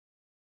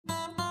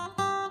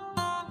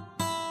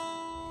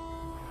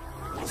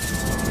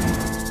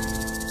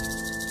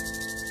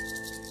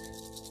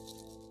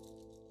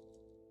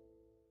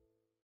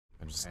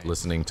just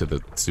listening to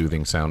the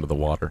soothing sound of the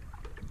water.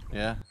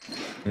 Yeah.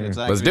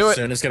 Exactly. Let's do it.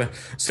 Soon it's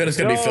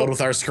gonna be filled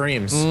with our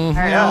screams.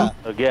 Yeah.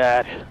 Oh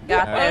god. We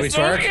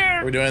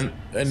twerk. We're doing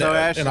an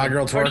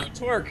inaugural twerk.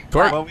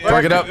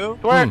 Twerk it up.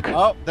 Twerk.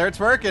 Oh, they're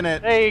twerking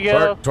it. There you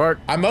go. Twerk.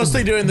 I'm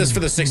mostly doing this for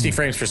the 60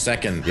 frames per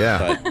second.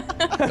 Yeah.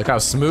 But Look how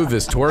smooth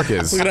this twerk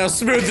is. look at how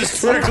smooth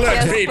this twerk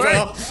looks, people.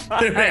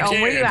 Alright,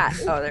 where you at?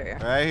 Oh, there you are.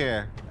 Right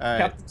here. All right.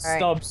 Captain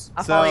Stubbs.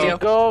 I'll So- follow you.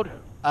 Gold.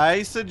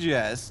 I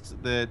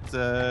suggest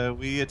that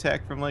we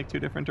attack from like 2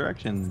 different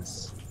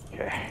directions.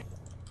 Okay.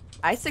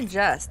 I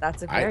suggest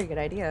that's a very good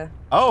idea.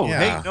 Oh, Yeah.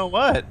 hey, you know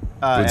what?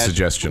 Good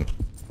suggestion.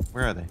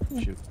 Where are they?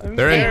 Shoot.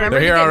 They're in. They're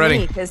here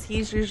already. Because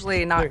he's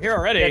usually not. They're here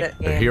already. good at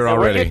They're games. here We're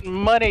already. getting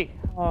money.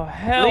 Oh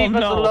hell Leave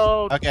us no.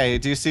 alone. Okay,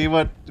 do you see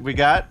what we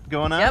got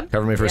going on? Yep.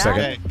 Cover me for a Yeah.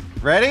 second. Okay,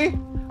 ready?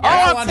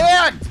 Yeah, Oh, I'm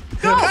tagged!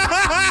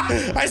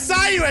 I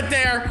saw you at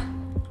there.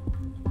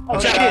 Oh,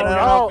 Okay, shit. I don't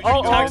know if we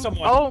can tag Oh,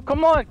 someone. oh,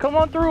 come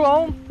on through,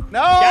 Ohm.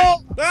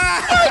 No!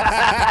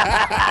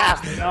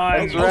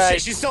 Nice. Oh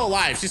shit, she's still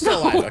alive. She's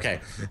still alive. Okay.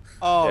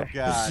 Oh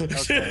god.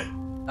 Okay.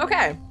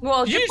 Okay.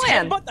 Well, Did you good just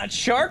plan. headbutt that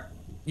shark?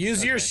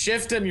 Use your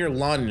shift and your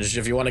lunge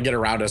if you want to get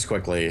around us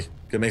quickly.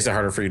 It makes it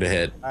harder for you to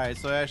hit. All right,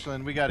 so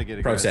Ashlyn, we got to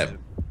get Pro aggressive. tip.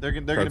 They're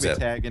gonna be tip.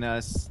 tagging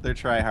us. They're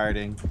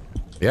try-harding.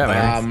 Yeah,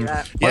 man.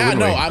 that. Why Yeah, wouldn't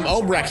no, we? I'm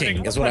home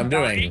wrecking is what I'm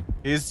doing.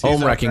 He's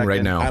Home up wrecking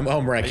right now. I'm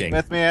home Are you wrecking.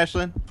 with me,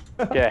 Ashlyn?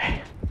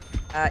 Okay.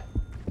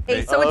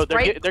 Hey, so Oh, it's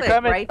right they're click,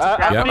 coming. right? to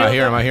grab Yep, them? I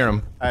hear him. I hear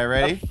him. All right,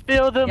 ready?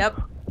 Feel them.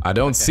 Yep. I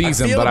don't see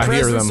them, feel but the I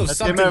hear presence them. of Let's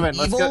get something moving.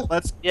 Let's evil go.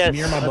 Let's Yes.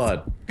 near my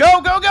butt.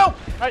 go, go, go!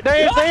 Right, there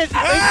he is.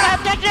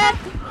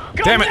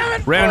 Damn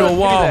it! Ran into a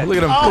wall. Look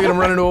at him. Look at him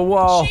run into a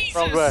wall.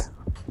 Wrong way.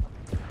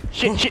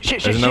 Shit.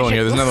 There's another one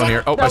here. There's another one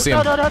here. Oh, I see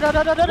him. No. You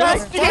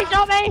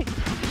got me.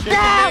 No.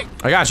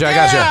 I got you. I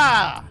got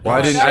you. Well,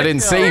 I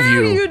didn't save Are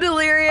you. you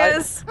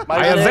delirious?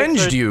 I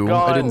avenged you.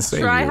 I didn't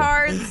save you.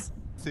 Tryhards.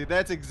 See,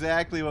 that's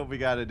exactly what we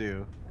got to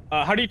do.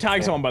 How do you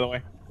tag someone, by the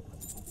way?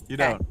 You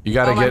don't. You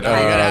gotta Oh my get God.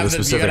 You gotta the have you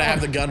specific. gotta have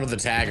the gun with the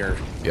tagger.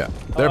 Yeah.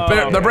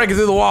 They're breaking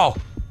through the wall.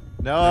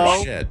 No.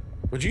 Oh shit.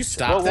 Would you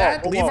stop Whoa,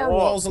 that? whoa, Leave whoa, our whoa.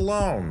 walls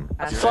alone.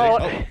 I saw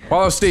Oh, it.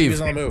 Follow Steve.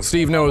 Steve's on the move.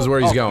 Steve knows where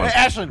he's Hey, going.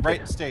 Ashlyn,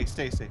 right? Stay.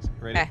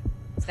 Ready? Okay.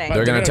 Stay.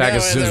 They're gonna attack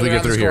us as soon as we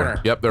get through here.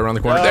 corner. Yep, they're around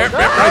the corner. There,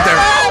 right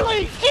there.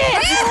 Holy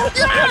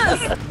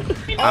shit!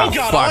 Oh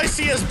god, all I fuck.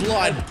 see is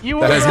blood.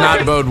 That does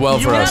not bode well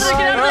for us. Get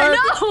out of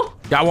there. No.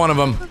 Got one of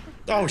them.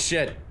 Oh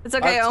shit. It's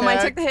okay. I'm Oh, I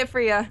took tagged. the hit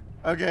for you.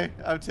 Okay,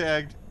 I'm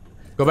tagged.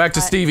 Go back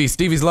to Stevie.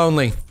 Stevie's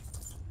lonely.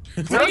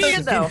 Pretty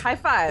good though. High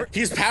five.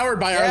 He's powered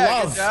by our Yeah,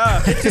 love. good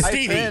job. Hit to I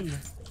Stevie. pinned.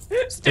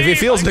 If he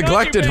feels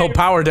neglected, he'll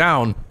power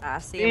down.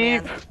 See you,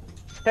 man. Steve,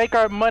 take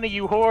our money,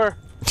 you whore.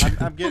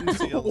 I'm getting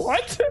seals.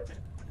 What?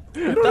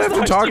 You don't have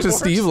to talk to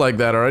Steve like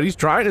that, alright? He's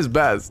trying his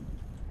best.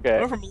 Okay.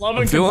 We're from love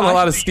and I'm feeling a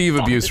lot of compassion. Steve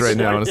abuse right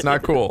now, and it's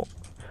not cool.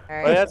 All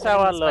right. Well, that's how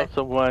I This love way.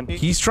 someone.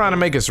 He's trying to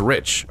make us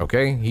rich,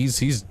 okay?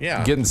 He's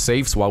Yeah. getting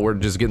safes while we're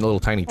just getting little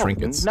tiny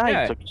trinkets. Nice.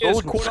 Yeah, A he is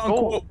golden quote skull.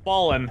 unquote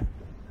fallen.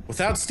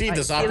 Without Steve,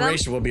 this see them?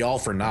 operation would be all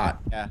for naught.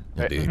 Yeah.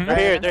 Indeed. They're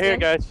here. They're here,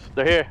 guys.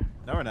 They're here.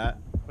 No, we're not.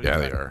 What Yeah, do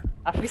you they think? are.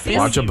 We see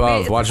Watch them.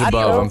 above, watch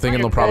above. I'm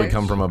thinking they'll probably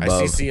come from I see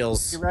above.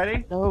 seals. You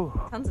ready? No.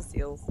 Tons of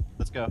seals.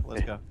 Let's go.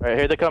 Let's go. All right,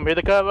 here they come. Here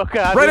they come. Oh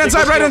god. Right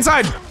inside, right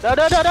inside! No,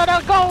 go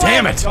away.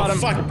 Damn it! Oh,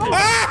 fuck.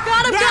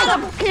 Ah! Got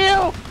him.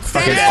 Kill.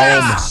 Fucking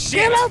Ah, Ohm.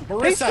 shit!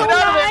 He's still Marissa,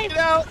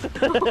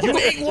 alive. you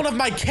ate one of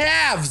my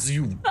calves,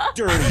 you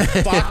dirty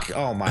fuck!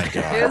 Oh my It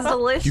was god.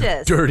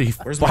 delicious. Dirty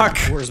Where's fuck.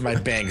 my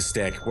bang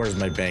stick? Where's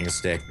my bang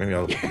stick? Maybe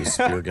I'll use a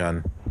spear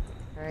gun.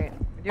 All right.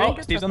 We're doing Oh,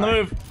 good Steve's so on the far.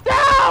 move. No,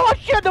 I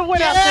shouldn't have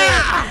went out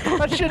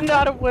there. I should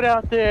not have went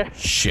out there.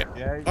 Shit.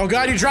 Oh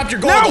god, you dropped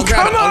your gold! No, I'll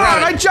grab come it, I'll on!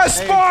 grab I it.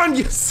 just spawned,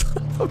 you son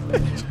of a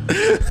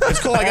bitch. It's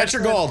cool, I got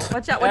your gold.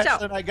 Watch out. Watch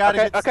out. Ashlyn, I gotta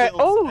get Okay. seals.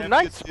 Oh, I have to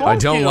nice get seals. spawn I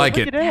don't kill. like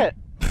Look it. at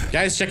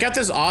Guys, check out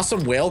this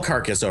awesome whale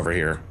carcass over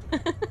here.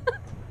 it.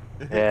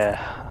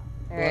 Yeah.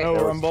 All right. Oh,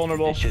 we're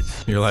invulnerable.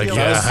 You're like, Yeah,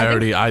 yeah, I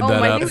already eyed oh, that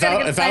my up. He's If got a I,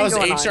 good if I thing was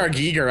going HR on.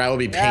 Giger, I would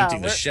be Yeah,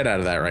 painting the we're- shit out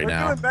of that right We're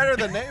now. doing better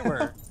than they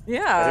were.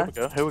 Yeah.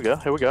 Here we go.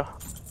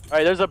 All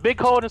right, there's a big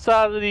hole in the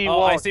side of the Oh,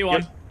 wall. I see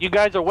one. You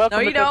guys are welcome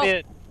No, you to come don't.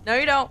 in. No,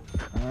 you don't.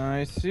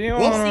 I see You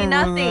one. see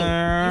nothing.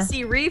 there. You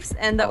see reefs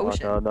and the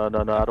ocean. No, I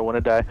don't want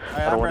to die.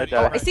 I I'm don't want ready. to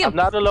die. Oh, I see him. I'm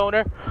not a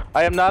loner.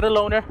 I am not a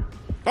loner.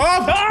 Oh!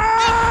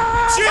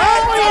 Shit!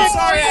 I'm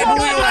sorry, I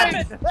blew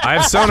you up. I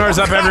have sonars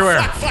up everywhere.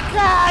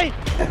 Die!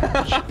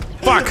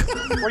 Fuck!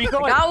 Where you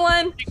going? Got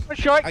one.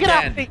 Short, get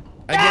Again. off me.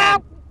 Again.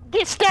 No!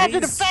 Get stabbed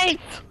in the Please. face.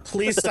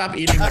 Please stop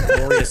eating my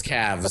glorious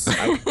calves.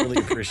 I would really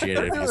appreciate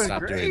it if you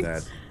stopped doing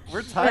that.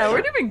 We're tired. Yeah,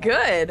 we're doing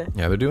good.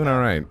 Yeah, they're doing all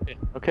right.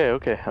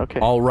 Okay.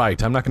 All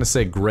right. I'm not gonna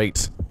say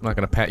great. I'm not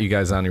gonna pat you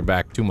guys on your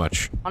back too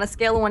much. On a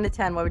scale of 1 to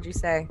 10, what would you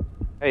say?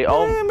 Hey,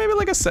 Maybe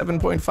like a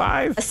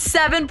 7.5. A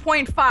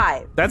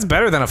 7.5. That's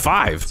better than a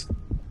 5.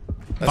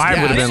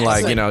 5 would have been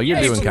like, you know, you're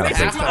doing kind of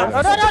big. No!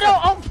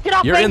 Oh, get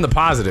off You're me! in the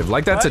positive.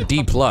 Like that's a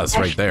D plus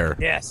right there.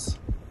 Yes.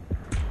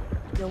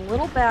 You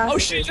little bastard. Oh,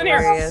 shit, he's in here.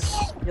 Darius.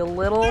 You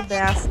little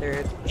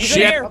bastard. He's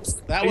in here.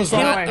 That was He's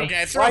not fine.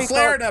 okay. Throw a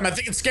flare at him. I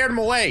think it scared him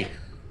away.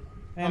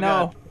 I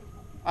know.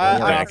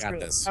 I got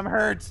this. I'm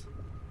hurt.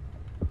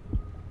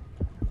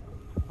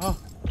 Oh.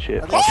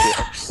 Shit. Oh,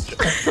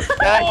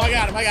 I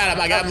got him.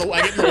 I get the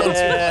 1-2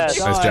 punch.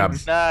 Nice job.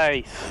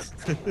 Nice.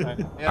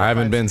 I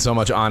haven't been so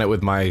much on it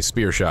with my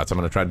spear shots. I'm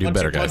gonna try to do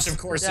better, Punch, guys. of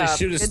course, Good they job.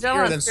 shoot a Good job spear on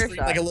and then spear scream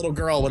shot. like a little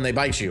girl when they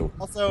bite you.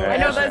 Also, I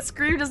know that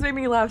scream just made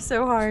me laugh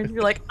so hard.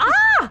 You're like,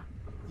 ah!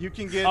 you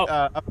can get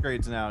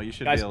upgrades now. You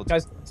should Guys, be able to.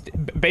 guys,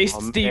 base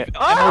Steve.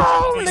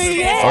 Holy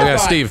Oh yeah,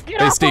 Steve.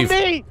 Get Hey, off Steve. of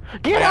me!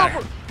 Get I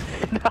off!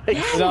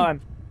 Nice. Get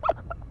on.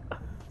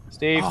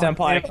 Steve,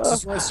 senpai. This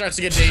is where it starts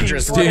to get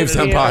dangerous. Steve,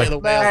 senpai.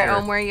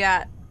 Alright, where you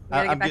at? You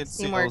gotta I'm get back getting to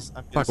teamwork. seals.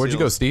 I'm getting Fuck, where'd you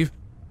go, seals. Steve?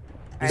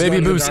 Alright, Baby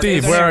going to boo, the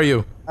Steve, darkness. where are you?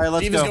 All right,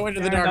 let's Steve is go. going to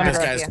the Turn darkness,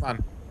 on. guys. Yeah. Come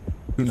on.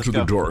 Into go.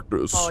 the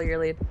darkness. Follow your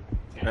lead.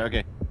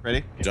 Okay,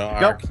 ready?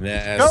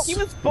 Darkness. He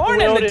was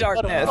born in the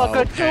darkness.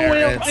 Motherfucker,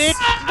 two-wheel, bitch!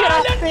 Get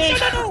off, bitch!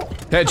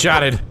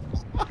 Headshotted.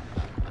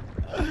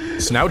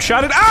 Snout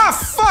shotted. Ah,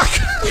 fuck!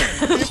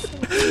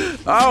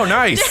 Oh,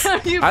 nice.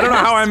 Damn, you I don't know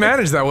how I bastard.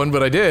 managed that one,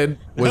 but I did.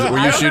 Were I you don't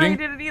know shooting?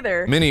 how you did it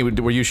either. Minnie,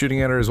 were you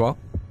shooting at her as well?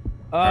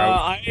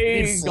 I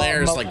Need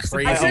flares got like most-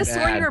 crazy. I could have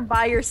sworn bad. you were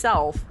by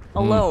yourself,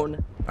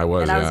 alone, I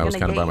was, and I was yeah. I was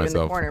gonna kind get of by you in the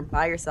myself. corner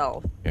by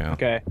yourself. Yeah.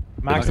 Okay,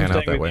 Max, I'm pan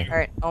out staying that with way. you. All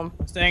right, I'm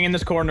staying in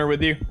this corner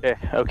with you. Yeah,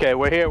 okay,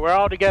 we're here. We're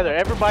all together.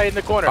 Everybody in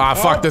the corner. Ah,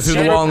 fuck, this is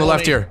the shit. wall on the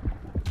left here.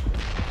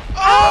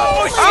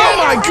 Oh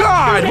my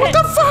god! What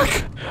the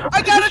fuck?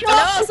 I got it.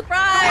 No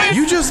surprise.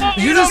 You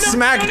just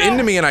smacked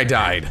into me and I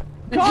died.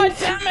 God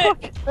damn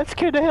it! That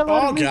scared the hell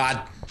out Oh of me.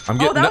 god. I'm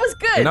getting that was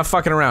good. enough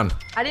fucking around.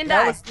 I didn't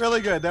That die. was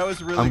really good. That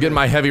was really I'm getting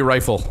my heavy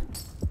rifle.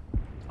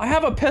 I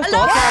have a pistol.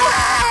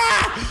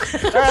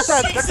 They're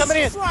outside. They're coming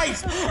in.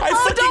 Christ. I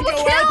fucking double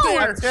go out kill.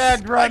 there.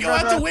 Tagged, I run, go run,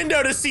 out the run.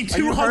 window to see you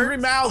 2 hungry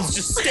hurt? mouths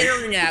just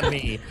staring at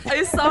me.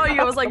 I saw you.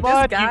 I was like, Come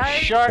on, this you guy.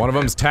 shark. One of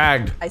them's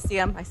tagged. I see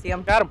him. I see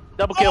him. Got him.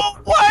 Double kill. Oh,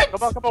 what?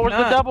 Come on, where's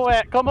Nah. the double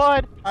at? Come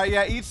on.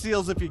 Yeah, eat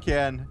seals if you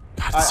can.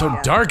 God, it's so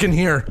dark in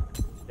here.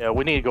 Yeah,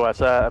 we need to go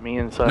outside. I mean,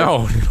 inside.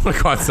 No, you don't want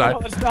to go outside.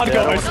 Let's not go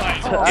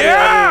outside.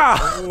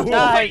 Yeah!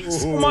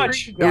 Nice. So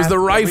much. It was the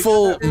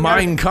rifle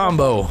mine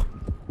combo.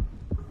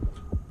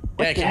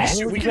 Yeah, can you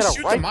shoot, we You can got a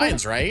shoot the rifle?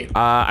 mines, right?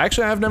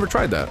 Actually, I've never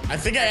tried that. I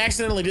think I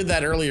accidentally did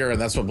that earlier, and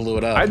that's what blew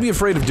it up. I'd be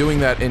afraid of doing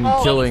that and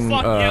killing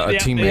fuck, yeah, a yeah,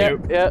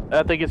 teammate. Yeah,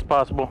 I think it's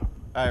possible.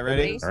 All right,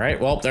 ready? All right,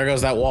 well, there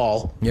goes that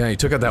wall. Yeah, you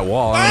took out that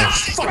wall. I don't know.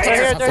 Fuck They're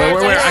here, yeah. they're here,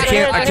 wait, they're I here,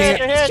 can't- I they're here,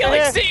 can't- they're here, Killing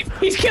they're here. Steve!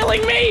 He's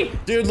killing me!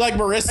 Dude, like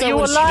Marissa Are you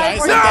when she alive?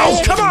 dies. No,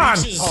 like, come on!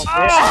 Reaches, Oh,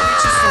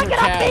 reaches for her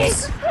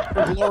calves.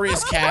 Her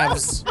glorious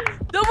calves.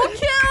 Double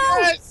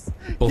kill.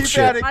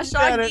 Bullshit. My Keep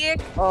shot at it.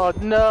 geek. Oh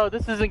no,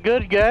 this isn't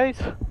good, guys.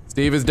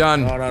 Steve is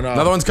done. No.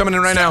 Another one's coming in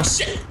right now.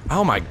 Shit.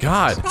 Oh my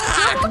god.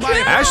 Ah,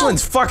 my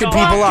Ashland's fucking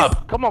people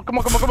up. Come on.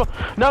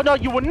 No,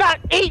 you will not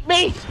eat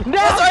me.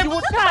 No, you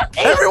will not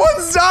eat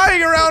Everyone's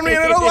dying around me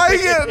and I don't like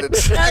it.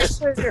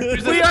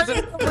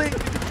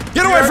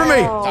 Get away from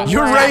me.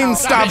 Your reign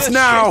stops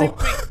now.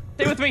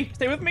 Stay with me!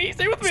 Stay with me!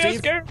 Stay with me! I'm Steve,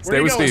 scared!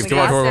 Stay with Steve. We Come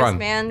on, got come on, this, come on.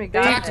 man. We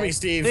got Talk to me, this.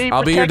 Steve. Steve,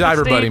 I'll be your protect us,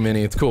 diver buddy, Steve.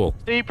 Minnie. It's cool.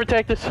 Steve,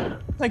 protect us.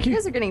 Thank You you.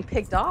 guys are getting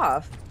picked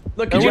off.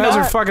 Look, You could you guys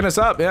are not? fucking us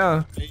up, yeah.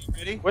 Are you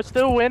ready? We're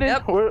still winning.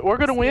 Yep. We're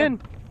gonna win.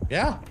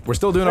 Yeah. We're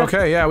still doing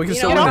okay. Yeah, we can You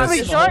still know win what? this.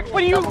 This. Shark,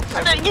 what are you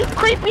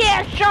creepy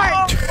ass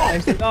shark?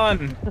 I'm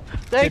done.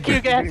 Thank you,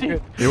 Gassy.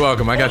 You're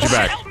welcome. I got you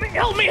back. Help me!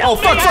 Help me! Oh, Help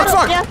fuck,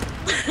 me!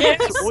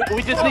 fuck, fuck.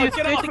 We just need to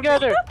Get stay off.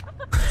 together.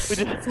 We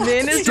just,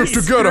 Min is Just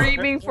just to get him.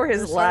 screaming for his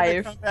They're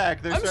starting to life. come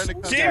back. They're starting to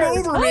come Game back.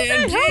 over,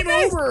 man. Game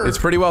over. It's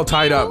pretty well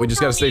tied up. We just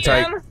gotta stay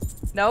tight.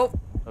 Nope.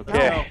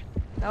 okay.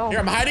 No. Here,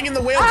 I'm hiding in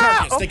the whale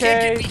carcass. They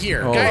can't okay. get me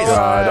here. Oh Guys,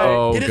 god.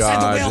 Oh get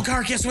inside the whale god.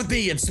 carcass with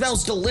me. It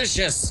smells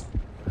delicious.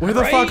 Where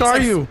the fuck are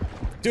you?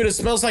 Dude, it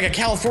smells like a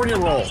California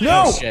roll.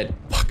 No. Oh, shit.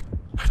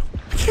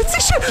 Can't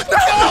see shit.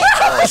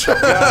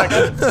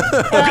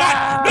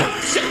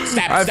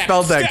 Snap, I snap,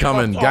 felt that snap.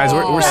 coming, guys.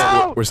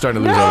 We're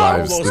starting to lose No. our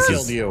lives. Almost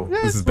This killed you.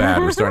 is bad.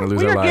 We're starting to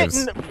lose our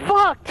lives. Getting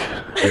fucked.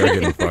 We are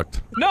getting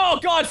fucked. No,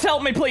 God,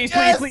 help me, please,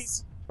 Yes!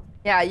 please.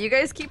 Yeah, you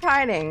guys keep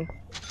hiding.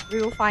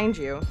 We will find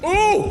you.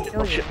 Ooh!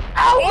 Kill you.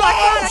 Oh my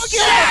Oh, god!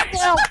 shit!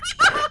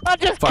 I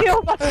just Fuck.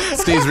 killed myself.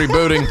 Steve's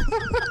rebooting.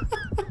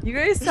 You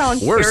guys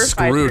sound We're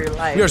terrified for screwed. your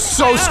life. We are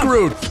so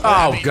screwed.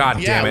 Oh god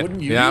yeah, damn it.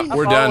 wouldn't you Yeah, be?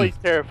 we're I'm always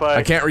done. terrified.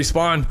 I can't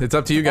respawn. It's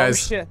up to you Oh, guys.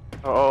 shit.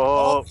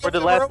 Oh, for the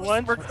last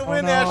one. We're gonna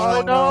win, no.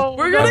 Ashland. No,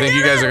 We're I gonna think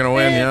you guys are gonna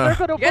win. They're Yeah.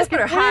 gonna You guys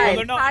better fucking win. hide.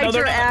 they're not. Hide No,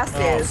 they're your not.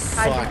 asses. Oh,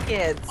 Hide fuck. your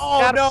kids. Oh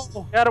Got him. no!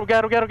 Got him. Yeah,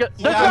 Got him.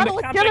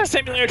 Camping Kill him.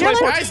 Simulator Kill him.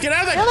 24. Guys, get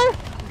out of there! Kill him.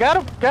 Got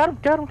him.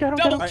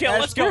 Double kill,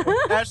 let's go.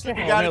 Ashland,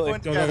 you Oh, gotta really? go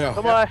in Go, go, together.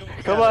 go.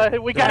 Come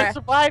on. We gotta Alright.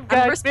 survive, I'm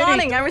guys.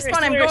 responding. I'm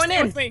responding. I'm going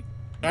in.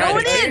 All right,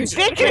 Going the in. cage.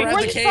 Get We're you. at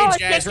Where the you cage, going?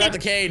 guys. We're at the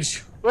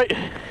cage. Wait.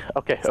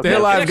 Okay. Stay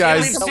alive,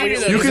 guys. Stay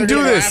together, You because can they're do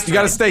gonna go this. after You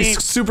gotta us. stay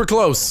super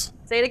close.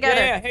 Stay Yeah, together.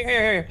 yeah,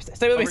 here.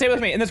 Stay with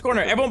me, in this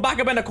corner. Everyone back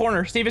up in the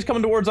corner. Steve is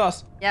coming towards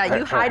us. Yeah,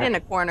 you hide in a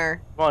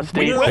corner. Come on,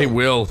 Steve. They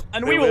will.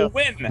 And They we will will.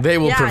 win. They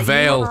will Yeah, you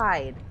prevail.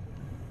 hide.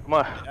 Come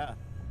on.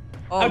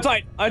 Oh.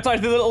 Outside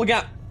through the little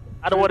gap.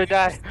 I don't want to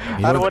die. I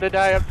don't want to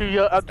die. I'm too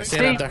young.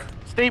 Stand up there.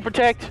 Steve,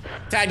 protect.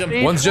 Tagged him.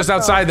 Steve. One's just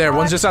outside there.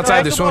 One's just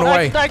outside. They're swimming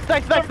away. Thanks.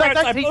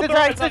 He's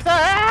inside.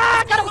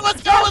 Ah, got him.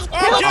 Let's go.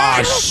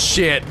 Oh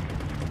shit.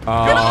 Oh,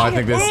 I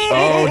think this.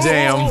 Oh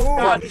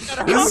damn.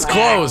 This is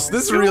close.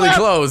 This is really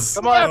close.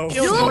 Come on.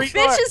 You little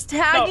bitch is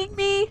tagging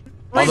me.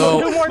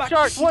 Although 2 more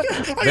sharks. What?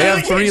 they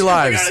have 3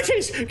 lives.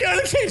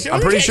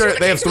 I'm pretty sure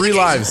they have 3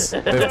 lives.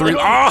 They have 3.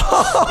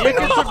 Oh! You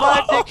can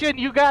survive, Diction.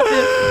 You got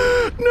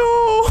this.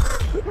 No.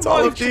 It's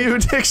all up to you,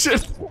 Diction.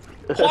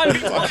 Get away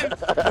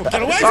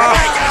from me!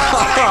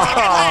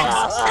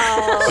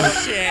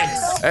 Shit.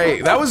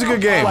 Hey, that was a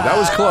good game. That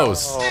was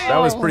close. That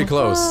was pretty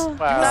close. He was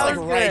like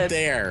was right good.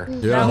 there.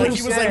 Yeah. Like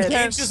he was like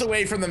inches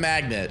away from the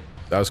magnet.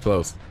 That was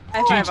close.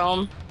 High five,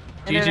 Ohm.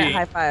 GG. Internet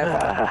high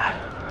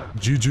five.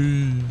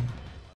 GG.